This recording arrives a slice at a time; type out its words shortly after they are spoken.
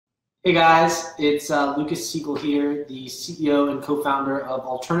Hey guys, it's Lucas Siegel here, the CEO and co-founder of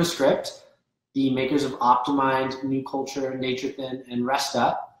AlternaScript, the makers of OptiMind, New Culture, NatureThin, and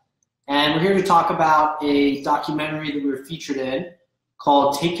Resta. And we're here to talk about a documentary that we were featured in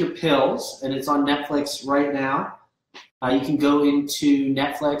called Take Your Pills, and it's on Netflix right now. You can go into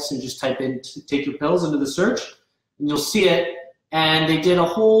Netflix and just type in Take Your Pills into the search, and you'll see it. And they did a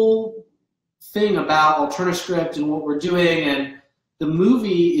whole thing about AlternaScript and what we're doing, and the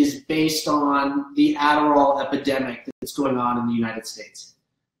movie is based on the Adderall epidemic that's going on in the United States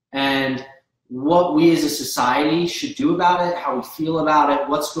and what we as a society should do about it, how we feel about it,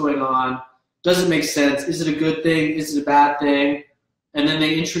 what's going on. Does it make sense? Is it a good thing? Is it a bad thing? And then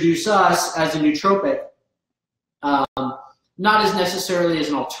they introduce us as a nootropic, not as necessarily as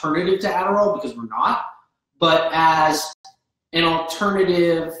an alternative to Adderall, because we're not, but as an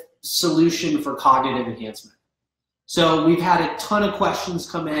alternative solution for cognitive enhancement. So we've had a ton of questions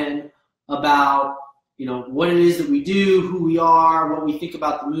come in about, what it is that we do, who we are, what we think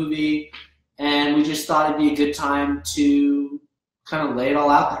about the movie, and we just thought it'd be a good time to kind of lay it all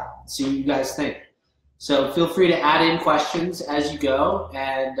out there, see what you guys think. So feel free to add in questions as you go,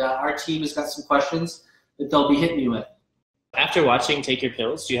 and our team has got some questions that they'll be hitting you with. After watching Take Your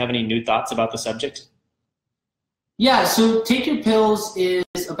Pills, do you have any new thoughts about the subject? Yeah, so Take Your Pills is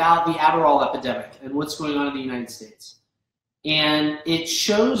about the Adderall epidemic and what's going on in the United States. And it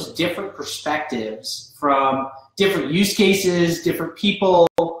shows different perspectives from different use cases, different people,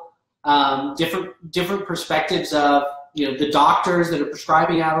 different perspectives of the doctors that are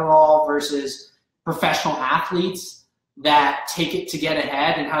prescribing Adderall versus professional athletes that take it to get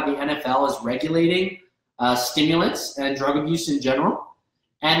ahead, and how the NFL is regulating stimulants and drug abuse in general,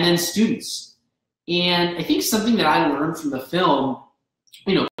 and then students. And I think something that I learned from the film,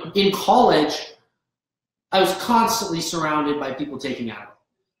 in college, I was constantly surrounded by people taking Adderall.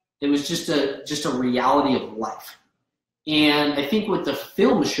 It was just a reality of life. And I think what the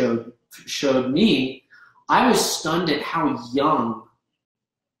film showed me, I was stunned at how young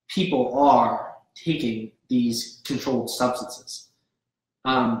people are taking these controlled substances.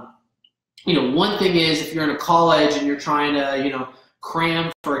 One thing is, if you're in a college and you're trying to,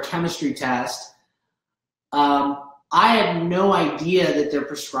 cram for a chemistry test, I had no idea that they're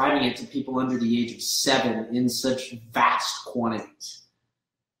prescribing it to people under the age of 7 in such vast quantities.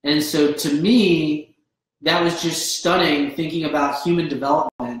 And so to me, that was just stunning, thinking about human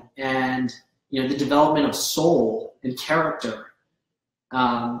development and the development of soul and character,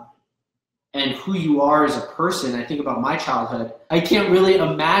 and who you are as a person. I think about my childhood. I can't really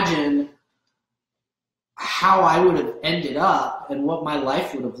imagine how I would have ended up and what my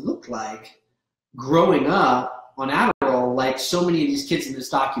life would have looked like growing up on Adderall, like so many of these kids in this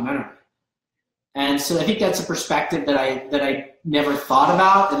documentary. And so I think that's a perspective that I never thought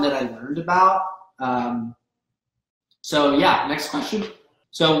about and that I learned about. So yeah, next question.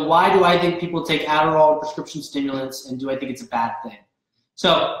 So why do I think people take Adderall and prescription stimulants, and do I think it's a bad thing?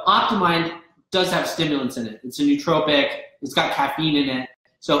 So OptiMind does have stimulants in it. It's a nootropic. It's got caffeine in it.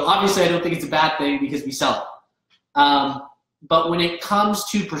 So obviously I don't think it's a bad thing because we sell it. But when it comes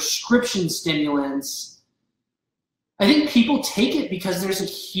to prescription stimulants, I think people take it because there's a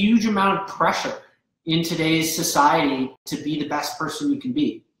huge amount of pressure in today's society to be the best person you can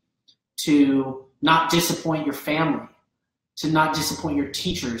be, to not disappoint your family, to not disappoint your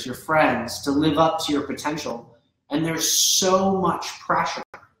teachers, your friends, to live up to your potential. And there's so much pressure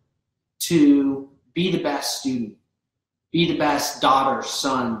to be the best student, be the best daughter,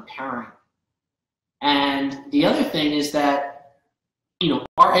 son, parent. And the other thing is that,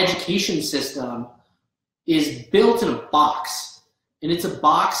 our education system is built in a box, and it's a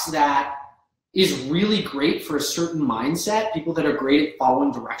box that is really great for a certain mindset, people that are great at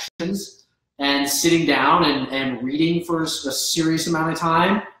following directions and sitting down and reading for a serious amount of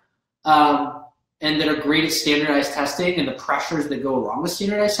time, and that are great at standardized testing and the pressures that go along with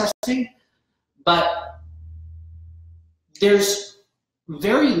standardized testing. But there's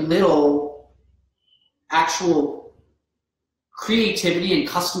very little actual creativity and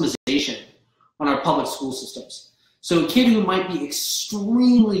customization on our public school systems. So a kid who might be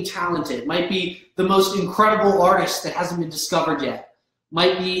extremely talented, might be the most incredible artist that hasn't been discovered yet,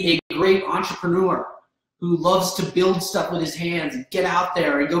 might be a great entrepreneur who loves to build stuff with his hands and get out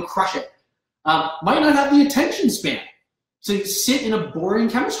there and go crush it, might not have the attention span to sit in a boring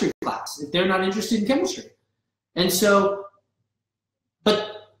chemistry class if they're not interested in chemistry. And so, but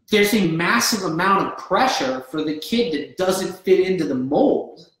there's a massive amount of pressure for the kid that doesn't fit into the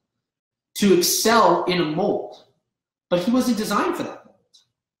mold to excel in a mold, but he wasn't designed for that mold.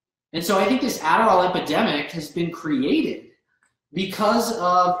 And so I think this Adderall epidemic has been created because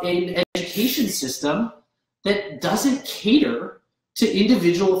of an education system that doesn't cater to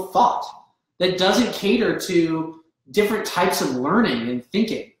individual thought, that doesn't cater to different types of learning and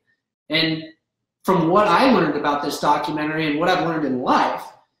thinking. And from what I learned about this documentary and what I've learned in life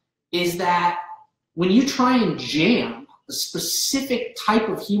is that when you try and jam a specific type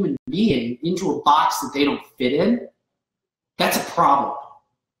of human being into a box that they don't fit in, that's a problem.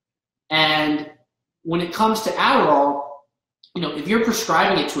 And when it comes to Adderall, if you're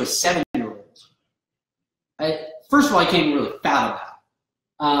prescribing it to a 7-year-old, first of all, I can't even really fathom that.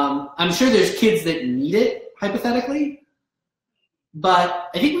 I'm sure there's kids that need it, hypothetically, but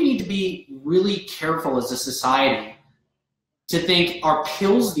I think we need to be really careful as a society to think, are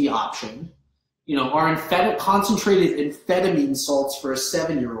pills the option? Are concentrated amphetamine salts for a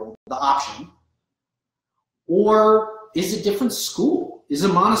 7-year-old the option? Or is a different school? Is a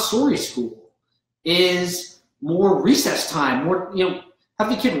Montessori school? Is more recess time? Have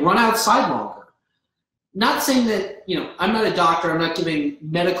the kid run outside longer? Not saying that, I'm not a doctor, I'm not giving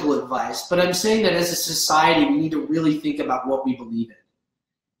medical advice, but I'm saying that as a society, we need to really think about what we believe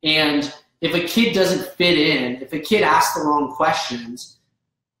in. And if a kid doesn't fit in, if a kid asks the wrong questions,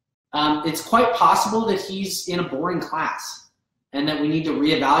 it's quite possible that he's in a boring class and that we need to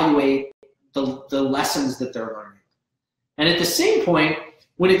reevaluate the lessons that they're learning. And at the same point,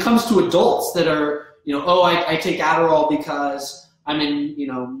 when it comes to adults that are, I take Adderall because I'm in,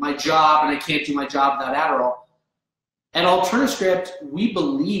 my job and I can't do my job without Adderall. At AlternaScript, we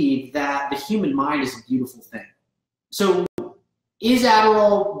believe that the human mind is a beautiful thing. So is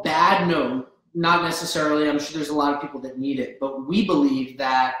Adderall bad? No, not necessarily. I'm sure there's a lot of people that need it, but we believe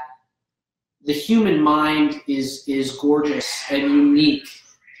that the human mind is gorgeous and unique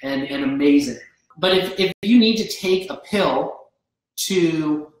and amazing. But if you need to take a pill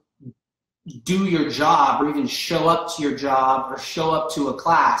to do your job or even show up to your job or show up to a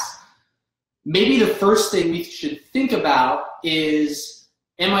class, maybe the first thing we should think about is,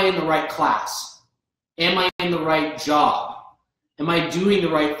 am I in the right class? Am I in the right job? Am I doing the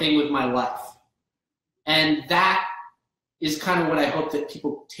right thing with my life? And that is kind of what I hope that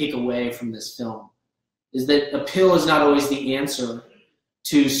people take away from this film, is that a pill is not always the answer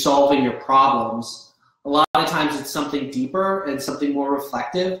to solving your problems. A lot of times it's something deeper and something more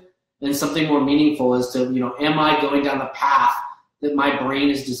reflective and something more meaningful as to, am I going down the path that my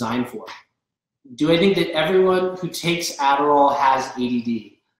brain is designed for? Do I think that everyone who takes Adderall has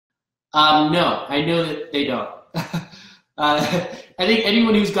ADD? No, I know that they don't. I think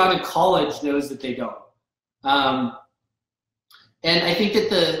anyone who's gone to college knows that they don't. And I think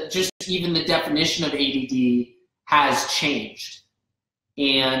that just even the definition of ADD has changed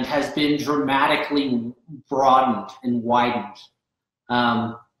and has been dramatically broadened and widened.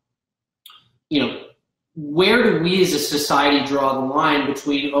 Where do we as a society draw the line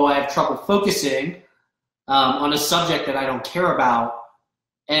between, I have trouble focusing on a subject that I don't care about,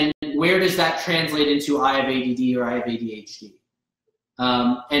 and where does that translate into I have ADD or I have ADHD?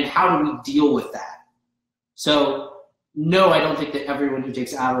 And how do we deal with that? So, no, I don't think that everyone who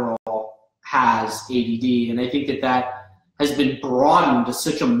takes Adderall has ADD, and I think that has been broadened to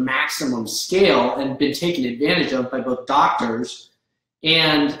such a maximum scale and been taken advantage of by both doctors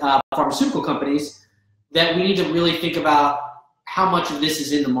and pharmaceutical companies that we need to really think about how much of this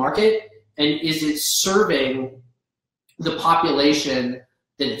is in the market and is it serving the population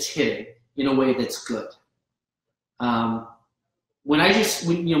that it's hitting in a way that's good. When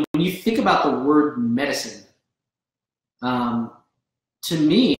you think about the word medicine, to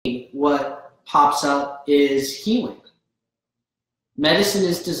me, what pops up is healing. Medicine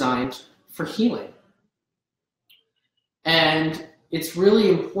is designed for healing. And it's really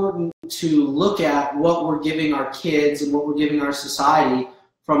important to look at what we're giving our kids and what we're giving our society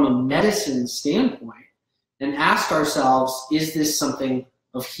from a medicine standpoint and ask ourselves, is this something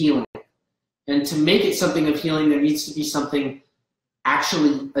of healing? And to make it something of healing, there needs to be something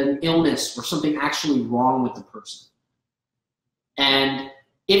actually, an illness or something actually wrong with the person. And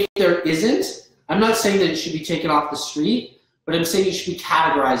if there isn't, I'm not saying that it should be taken off the street, but I'm saying it should be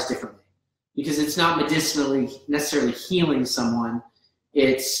categorized differently because it's not medicinally necessarily healing someone.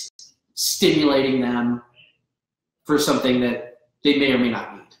 It's stimulating them for something that they may or may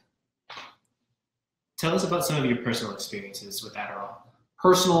not need. Tell us about some of your personal experiences with Adderall.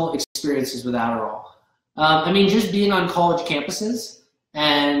 Personal experiences with Adderall. Just being on college campuses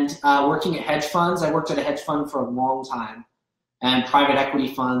and working at hedge funds. I worked at a hedge fund for a long time and private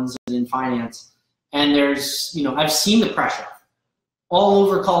equity funds and in finance. And there's, I've seen the pressure all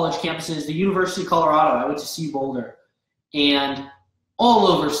over college campuses. The University of Colorado, I went to CU Boulder, and all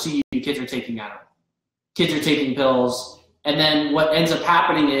over CU, kids are taking Adderall. Kids are taking pills And then what ends up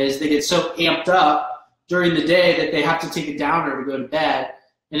happening is they get so amped up during the day that they have to take a downer to go to bed.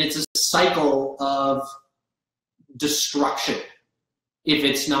 And it's a cycle of destruction if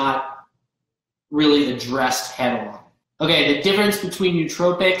it's not really addressed head on. Okay, the difference between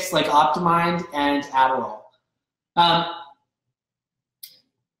nootropics like OptiMind and Adderall.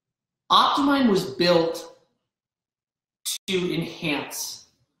 OptiMind was built to enhance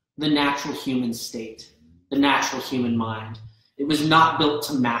the natural human state, the natural human mind. It was not built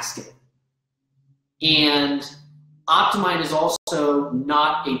to mask it. And OptiMind is also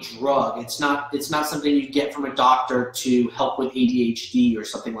not a drug. It's not something you get from a doctor to help with ADHD or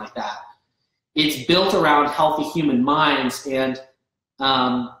something like that. It's built around healthy human minds and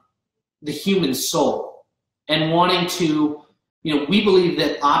the human soul, and wanting to, we believe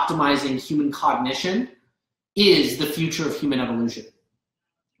that optimizing human cognition is the future of human evolution.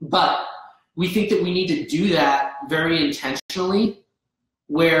 But we think that we need to do that very intentionally,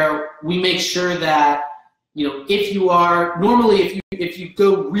 where we make sure that, if you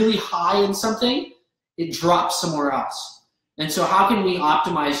go really high in something, it drops somewhere else. And so how can we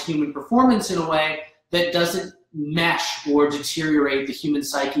optimize human performance in a way that doesn't mesh or deteriorate the human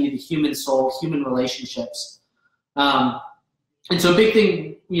psyche, the human soul, human relationships? And so a big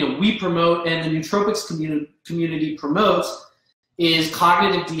thing, we promote and the nootropics community promotes is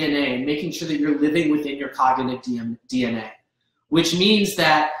cognitive DNA, and making sure that you're living within your cognitive DNA, which means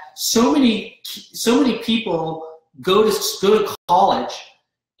that so many people go to college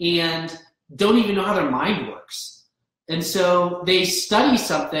and don't even know how their mind works. And so they study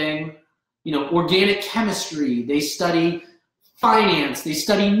something, organic chemistry, they study finance, they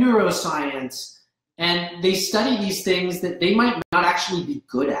study neuroscience, and they study these things that they might not actually be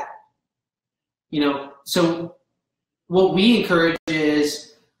good at. So what we encourage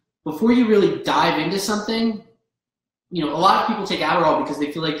is, before you really dive into something, a lot of people take Adderall because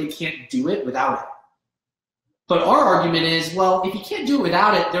they feel like they can't do it without it. But our argument is, well, if you can't do it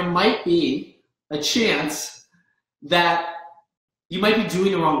without it, there might be a chance that you might be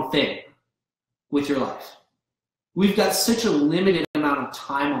doing the wrong thing with your life. We've got such a limited amount of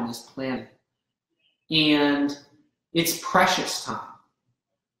time on this planet, and it's precious time.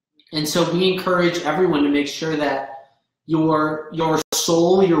 And so we encourage everyone to make sure that your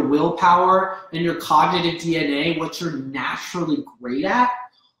soul, your willpower, and your cognitive DNA, what you're naturally great at,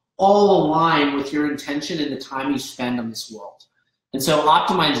 all align with your intention and the time you spend on this world. And so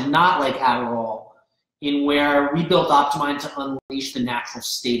OptiMind is not like Adderall, in where we built OptiMind to unleash the natural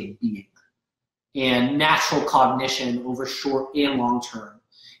state of being and natural cognition over short and long term.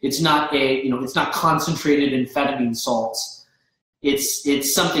 It's not it's not concentrated amphetamine salts.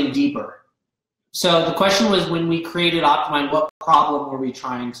 It's something deeper. So the question was, when we created OptiMind, what problem were we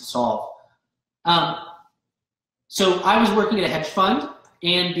trying to solve? So I was working at a hedge fund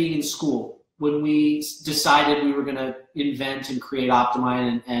and being in school when we decided we were going to invent and create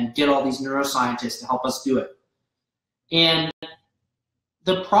OptiMind and get all these neuroscientists to help us do it. And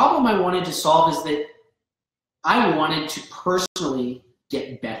the problem I wanted to solve is that I wanted to personally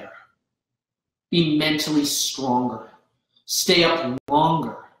get better, be mentally stronger, stay up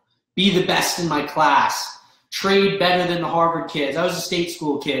longer, be the best in my class, trade better than the Harvard kids. I was a state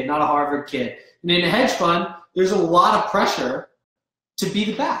school kid, not a Harvard kid. And in a hedge fund, there's a lot of pressure to be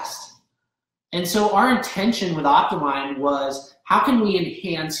the best. And so our intention with OptiMind was, how can we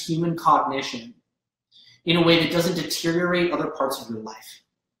enhance human cognition in a way that doesn't deteriorate other parts of your life,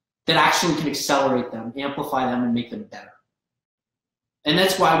 that actually can accelerate them, amplify them, and make them better? And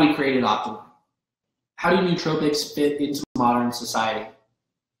that's why we created OptiMind. How do nootropics fit into modern society?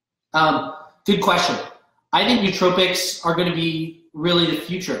 Good question. I think nootropics are going to be really the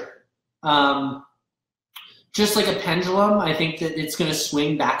future. Just like a pendulum, I think that it's going to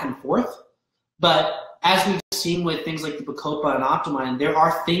swing back and forth. But as we've seen with things like the Bacopa and OptiMind, there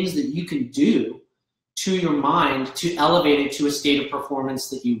are things that you can do to your mind to elevate it to a state of performance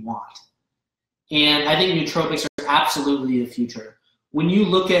that you want. And I think nootropics are absolutely the future. When you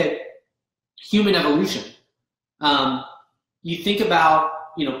look at human evolution, you think about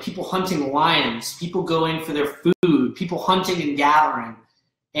people hunting lions, people going for their food, people hunting and gathering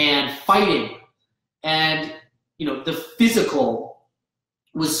and fighting, and the physical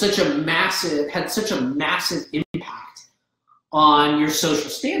had such a massive impact on your social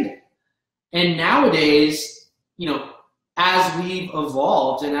standing. And nowadays, as we've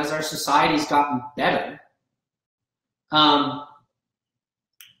evolved and as our society's gotten better,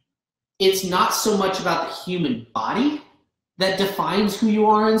 it's not so much about the human body that defines who you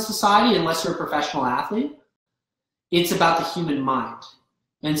are in society, unless you're a professional athlete. It's about the human mind.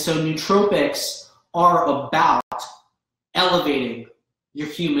 And so nootropics are about elevating your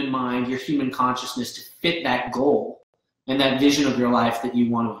human mind, your human consciousness to fit that goal and that vision of your life that you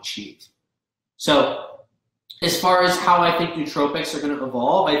want to achieve. So as far as how I think nootropics are going to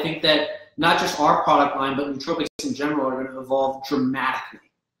evolve, I think that not just our product line, but nootropics in general are going to evolve dramatically,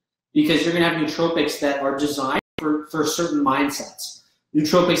 because you're going to have nootropics that are designed for certain mindsets,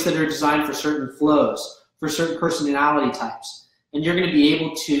 nootropics that are designed for certain flows, for certain personality types. And you're going to be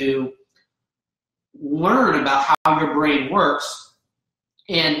able to learn about how your brain works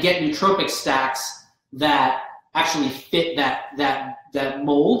and get nootropic stacks that actually fit that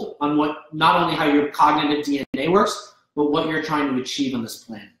mold on what, not only how your cognitive DNA works, but what you're trying to achieve on this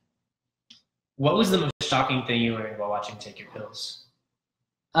planet. What was the most shocking thing you learned while watching Take Your Pills?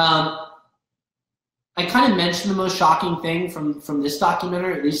 I kind of mentioned the most shocking thing from this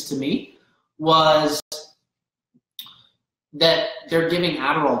documentary, at least to me, was that they're giving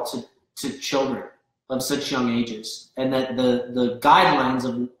Adderall to children of such young ages, and that the guidelines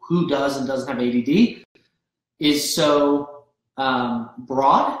of who does and doesn't have ADD is so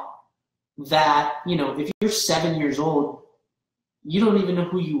broad that, you know, if you're 7 years old, you don't even know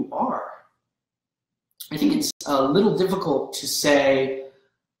who you are. I think it's a little difficult to say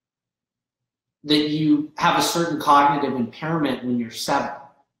that you have a certain cognitive impairment when you're 7.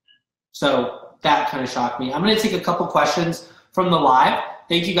 So that kind of shocked me. I'm going to take a couple questions from the live.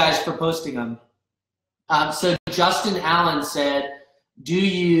 Thank you guys for posting them. So Justin Allen said, do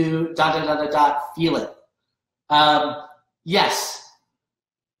you ... feel it? Yes.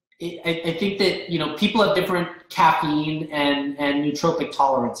 I think that, you know, people have different caffeine and nootropic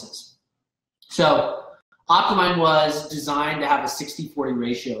tolerances. So OptiMind was designed to have a 60-40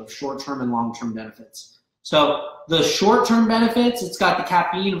 ratio of short-term and long-term benefits. So the short-term benefits, it's got the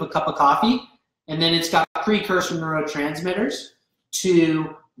caffeine of a cup of coffee, and then it's got precursor neurotransmitters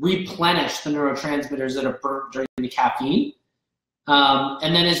to replenish the neurotransmitters that are burnt during the caffeine.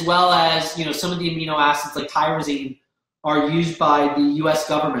 And then as well as, you know, some of the amino acids like tyrosine are used by the US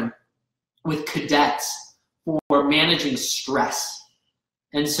government with cadets for managing stress.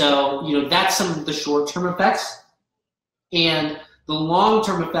 And so, you know, that's some of the short-term effects. And the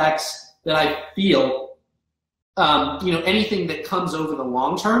long-term effects that I feel, you know, anything that comes over the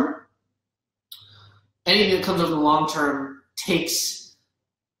long term, takes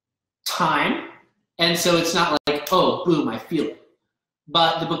time. And so it's not like, oh, boom, I feel it.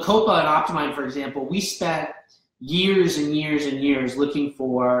 But the Bacopa and OptiMind, for example, we spent years and years and years looking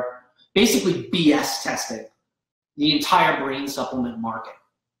for basically BS testing the entire brain supplement market.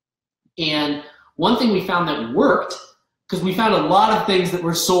 And one thing we found that worked, because we found a lot of things that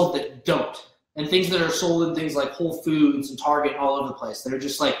were sold that don't, and things that are sold in things like Whole Foods and Target and all over the place. They're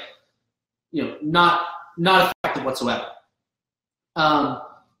just like, you know, not effective whatsoever. The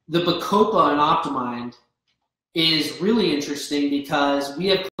Bacopa and OptiMind is really interesting because we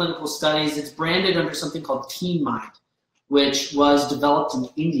have clinical studies. It's branded under something called TeenMind, which was developed in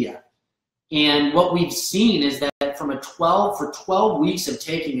India. And what we've seen is that for 12 weeks of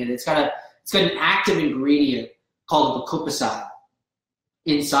taking it, it's got an active ingredient called bacopicide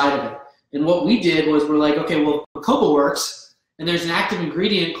inside of it. And what we did was we're like, okay, well, Bacopa works, and there's an active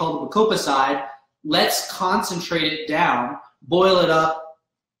ingredient called bacopicide. Let's concentrate it down, boil it up,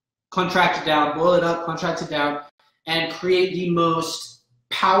 contract it down, boil it up, contract it down, and create the most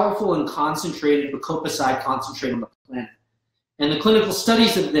powerful and concentrated bacopicide concentrate on the planet. And the clinical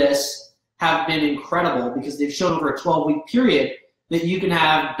studies of this have been incredible because they've shown over a 12-week period that you can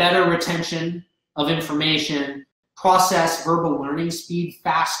have better retention of information, process verbal learning speed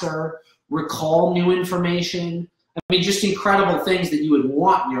faster, recall new information. I mean, just incredible things that you would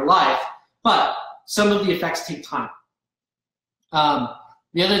want in your life, but some of the effects take time.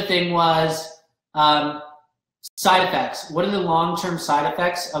 The other thing was side effects. What are the long-term side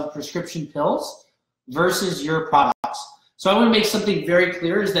effects of prescription pills versus your products? So I want to make something very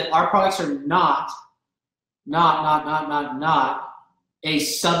clear is that our products are not a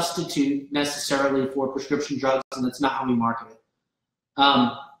substitute necessarily for prescription drugs, and that's not how we market it.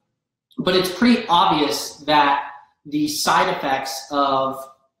 But it's pretty obvious that the side effects of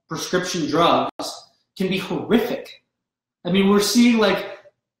prescription drugs can be horrific. I mean, we're seeing like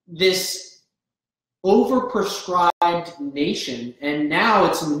this overprescribed nation, and now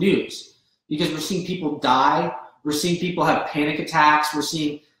it's in the news because we're seeing people die. We're seeing people have panic attacks. We're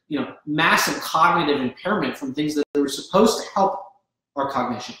seeing, you know, massive cognitive impairment from things that were supposed to help our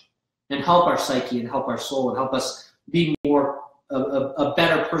cognition and help our psyche and help our soul and help us be more a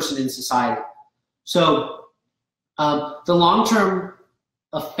better person in society. So the long-term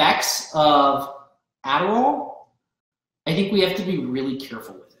effects of Adderall, I think we have to be really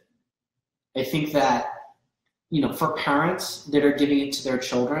careful with it. I think that for parents that are giving it to their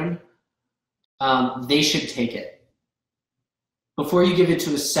children, they should take it. Before you give it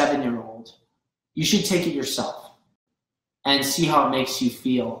to a 7-year-old, you should take it yourself and see how it makes you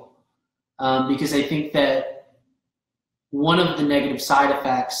feel. Because I think that one of the negative side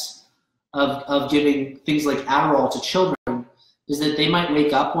effects of giving things like Adderall to children is that they might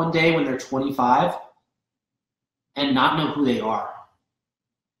wake up one day when they're 25 and not know who they are.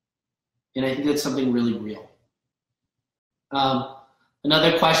 And I think that's something really real.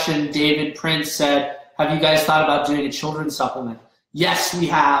 Another question, David Prince said, have you guys thought about doing a children's supplement? Yes, we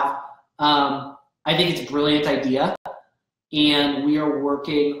have. I think it's a brilliant idea. And we are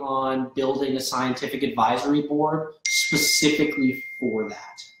working on building a scientific advisory board specifically for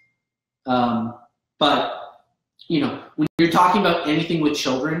that. But, when you're talking about anything with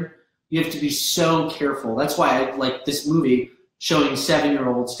children, you have to be so careful. That's why I like this movie showing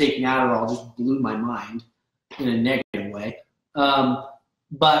 7-year-olds taking Adderall just blew my mind in a negative way.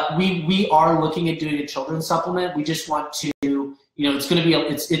 But we are looking at doing a children's supplement. We just want to, it's going to be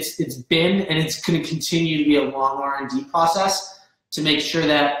it's been and it's going to continue to be a long R&D process to make sure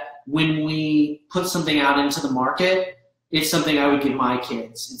that when we put something out into the market, it's something I would give my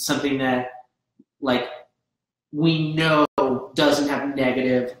kids. It's something that we know doesn't have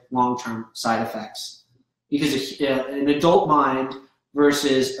negative long-term side effects, because an adult mind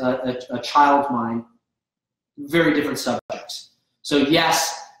versus a child mind, very different subjects. So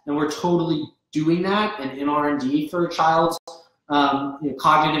yes, and we're totally doing that and in R&D for a child's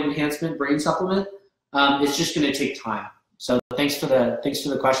cognitive enhancement brain supplement. It's just going to take time. So thanks for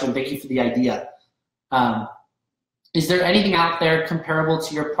the question. Thank you for the idea. Is there anything out there comparable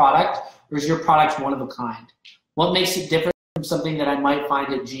to your product, or is your product one of a kind? What makes it different from something that I might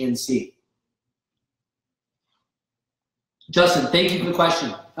find at GNC? Justin, thank you for the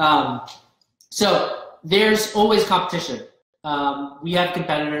question. So there's always competition. We have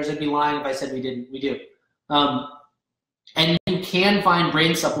competitors. I'd be lying if I said we didn't. We do. And you can find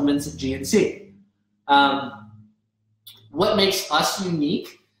brain supplements at GNC. What makes us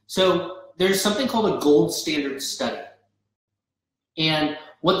unique? So there's something called a gold standard study. And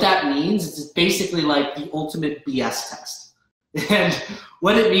what that means is it's basically like the ultimate BS test. And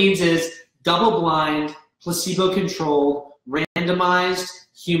what it means is double-blind, placebo-controlled, randomized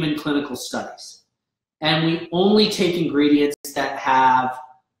human clinical studies. And we only take ingredients that have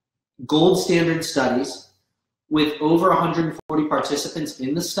gold standard studies with over 140 participants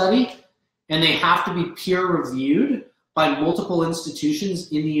in the study, and they have to be peer-reviewed by multiple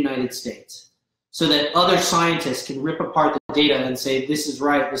institutions in the United States so that other scientists can rip apart the data and say, this is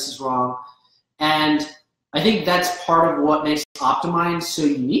right, this is wrong. And I think that's part of what makes OptiMind so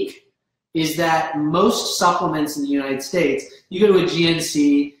unique, is that most supplements in the United States, you go to a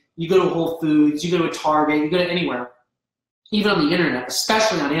GNC, you go to Whole Foods, you go to a Target, you go to anywhere, even on the internet,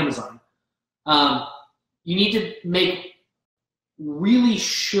 especially on Amazon, you need to make really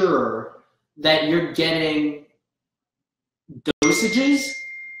sure that you're getting dosages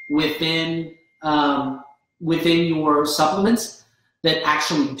within your supplements that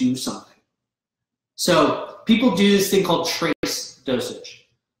actually do something. So people do this thing called trace dosage.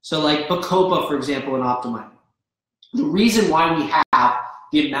 So like Bacopa, for example, in OptiMind. The reason why we have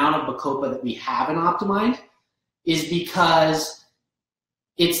the amount of Bacopa that we have in OptiMind is because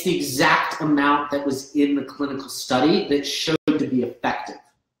it's the exact amount that was in the clinical study that showed to be effective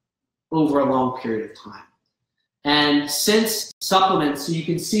over a long period of time. And since supplements, so you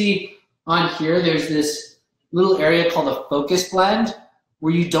can see on here, there's this little area called a focus blend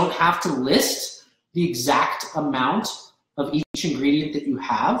where you don't have to list the exact amount of each ingredient that you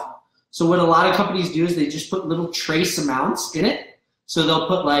have. So what a lot of companies do is they just put little trace amounts in it. So they'll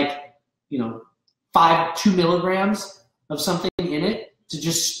put 2 milligrams of something in it to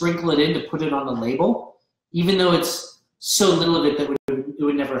just sprinkle it in to put it on the label, even though it's so little of it that it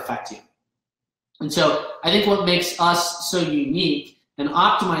would never affect you. And so I think what makes us so unique and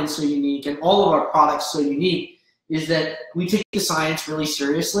OptiMind so unique and all of our products so unique is that we take the science really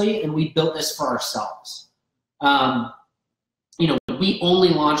seriously and we built this for ourselves. We only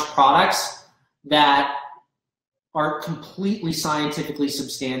launch products that are completely scientifically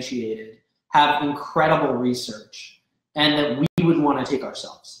substantiated, have incredible research, and that we would want to take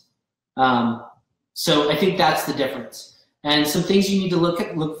ourselves. So I think that's the difference. And some things you need to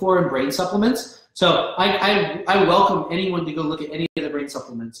look for in brain supplements. So I welcome anyone to go look at any of the brain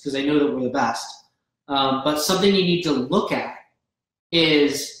supplements because I know that we're the best. But something you need to look at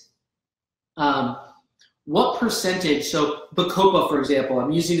is what percentage, so Bacopa, for example,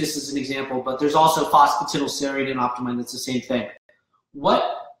 I'm using this as an example, but there's also phosphatidylserine in OptiMind that's the same thing. What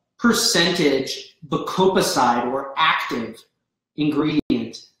percentage bacopa side or active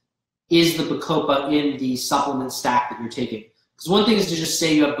ingredient is the bacopa in the supplement stack that you're taking. Because one thing is to just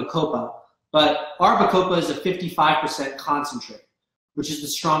say you have bacopa, but our bacopa is a 55% concentrate, which is the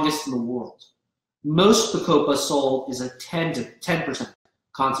strongest in the world. Most bacopa sold is a 10%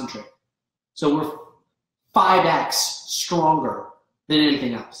 concentrate. So we're 5x stronger than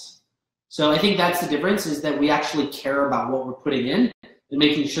anything else. So I think that's the difference, is that we actually care about what we're putting in and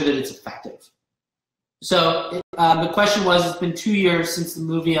making sure that it's effective. So the question was, it's been 2 years since the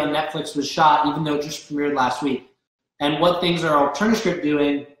movie on Netflix was shot, even though it just premiered last week. And what things are AlternaScript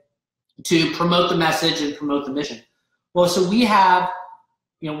doing to promote the message and promote the mission? Well, so we have,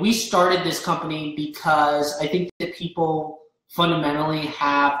 we started this company because I think that people fundamentally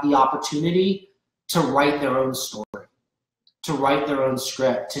have the opportunity to write their own story, to write their own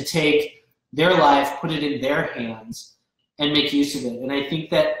script, to take their life, put it in their hands, and make use of it. And I think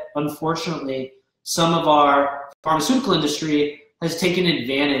that, unfortunately, some of our pharmaceutical industry has taken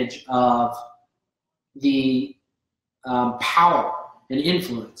advantage of the power and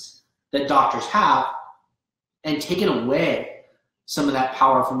influence that doctors have and taken away some of that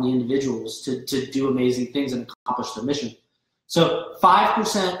power from the individuals to do amazing things and accomplish their mission. So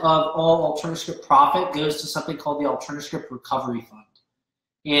 5% of all AlternaScript profit goes to something called the AlternaScript Recovery Fund.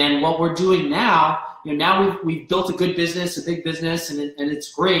 And what we're doing now, now we've built a good business, a big business, and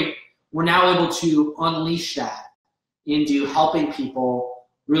it's great. We're now able to unleash that into helping people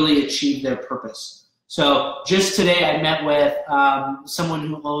really achieve their purpose. So just today I met with someone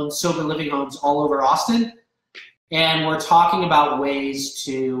who owns sober living homes all over Austin, and we're talking about ways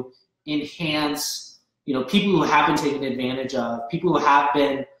to enhance people who have been taken advantage of, people who have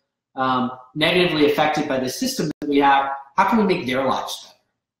been negatively affected by the system that we have. How can we make their lives better?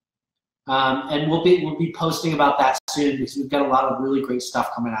 And we'll be posting about that soon, because we've got a lot of really great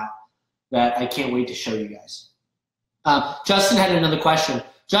stuff coming out that I can't wait to show you guys. Justin had another question.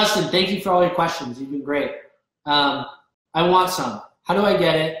 Justin, thank you for all your questions. You've been great. I want some. How do I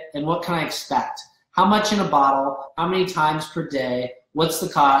get it, and what can I expect? How much in a bottle? How many times per day? What's the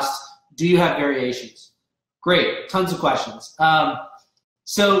cost? Do you have variations? Great, tons of questions.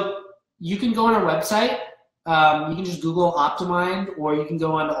 So you can go on our website. You can just Google OptiMind, or you can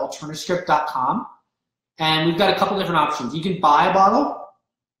go on to alternascript.com, and we've got a couple different options. You can buy a bottle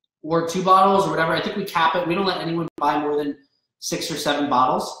or 2 bottles or whatever. I think we cap it. We don't let anyone buy more than 6 or 7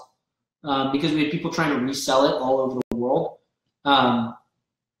 bottles because we have people trying to resell it all over the world,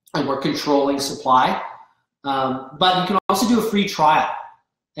 and we're controlling supply. But you can also do a free trial.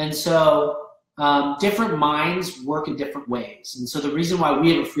 And so different minds work in different ways. And so the reason why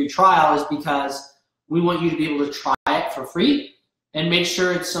we have a free trial is because we want you to be able to try it for free and make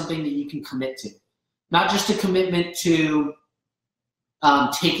sure it's something that you can commit to. Not just a commitment to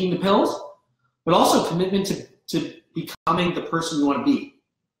taking the pills, but also commitment to becoming the person you want to be.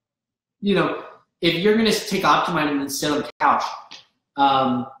 If you're going to take OptiMind and then sit on the couch,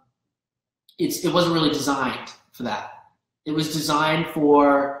 it wasn't really designed for that. It was designed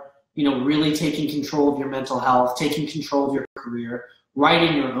for really taking control of your mental health, taking control of your career,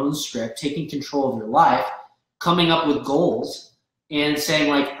 writing your own script, taking control of your life, coming up with goals, and saying,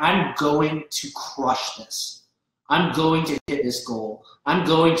 like, I'm going to crush this. I'm going to hit this goal. I'm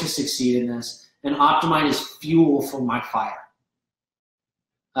going to succeed in this. And OptiMind is fuel for my fire.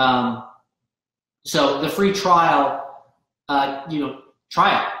 So the free trial,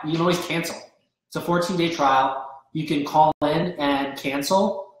 try it. You can always cancel. It's a 14-day trial. You can call in and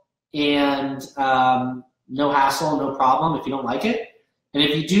cancel, and no hassle, no problem if you don't like it. And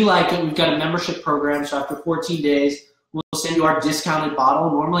if you do like it, we've got a membership program. So after 14 days, we'll send you our discounted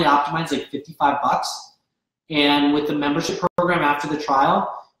bottle. Normally OptiMind's like $55. And with the membership program after the trial,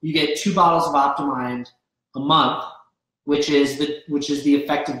 you get 2 bottles of OptiMind a month, which is the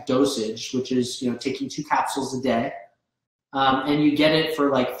effective dosage, which is taking 2 capsules a day. And you get it for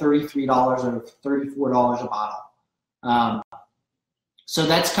like $33 or $34 a bottle. So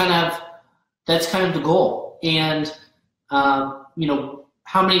that's kind of the goal. And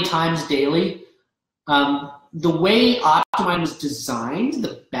how many times daily? The way OptiMind was designed,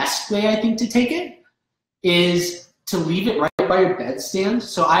 the best way I think to take it is to leave it right by your bedstand.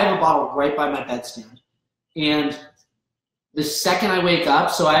 So I have a bottle right by my bedstand, and the second I wake up,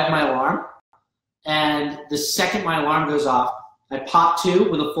 so I have my alarm, and the second my alarm goes off, I pop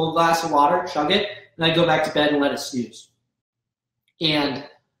 2 with a full glass of water, chug it, and I go back to bed and let it snooze. And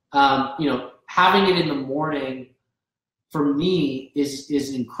having it in the morning for me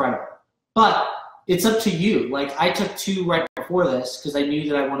is incredible. But it's up to you. Like, I took 2 right before this because I knew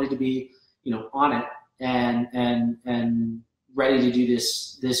that I wanted to be on it and ready to do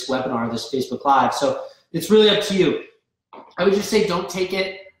this webinar, this Facebook Live. So it's really up to you. I would just say don't take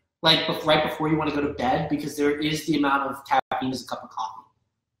it like right before you want to go to bed, because there is the amount of caffeine as a cup of coffee.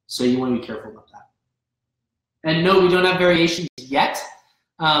 So you want to be careful about that. And no, we don't have variations yet,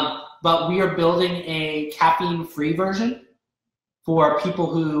 but we are building a caffeine-free version for people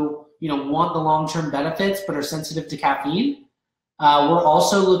who want the long-term benefits but are sensitive to caffeine. We're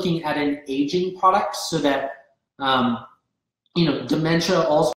also looking at an aging product so that dementia,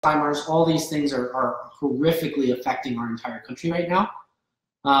 Alzheimer's, all these things are horrifically affecting our entire country right now.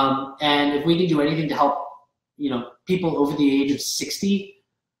 And if we can do anything to help, people over the age of 60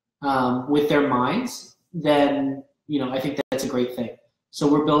 with their minds, then, I think that's a great thing. So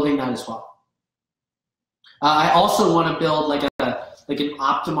we're building that as well. I also want to build like an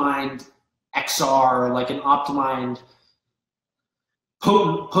OptiMind XR, or like an OptiMind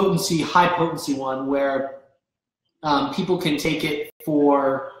potency, high potency one, where people can take it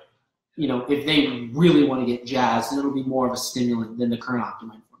for, if they really want to get jazzed, and it'll be more of a stimulant than the current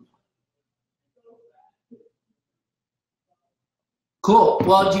OptiMind formula. Cool.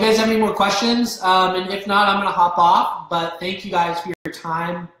 Well, do you guys have any more questions? And if not, I'm going to hop off. But thank you guys for your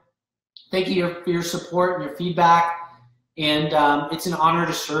time. Thank you for your support and your feedback. And it's an honor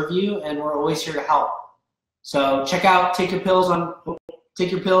to serve you, and we're always here to help. So check out Take Your Pills on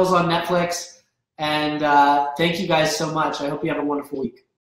Netflix. And thank you guys so much. I hope you have a wonderful week.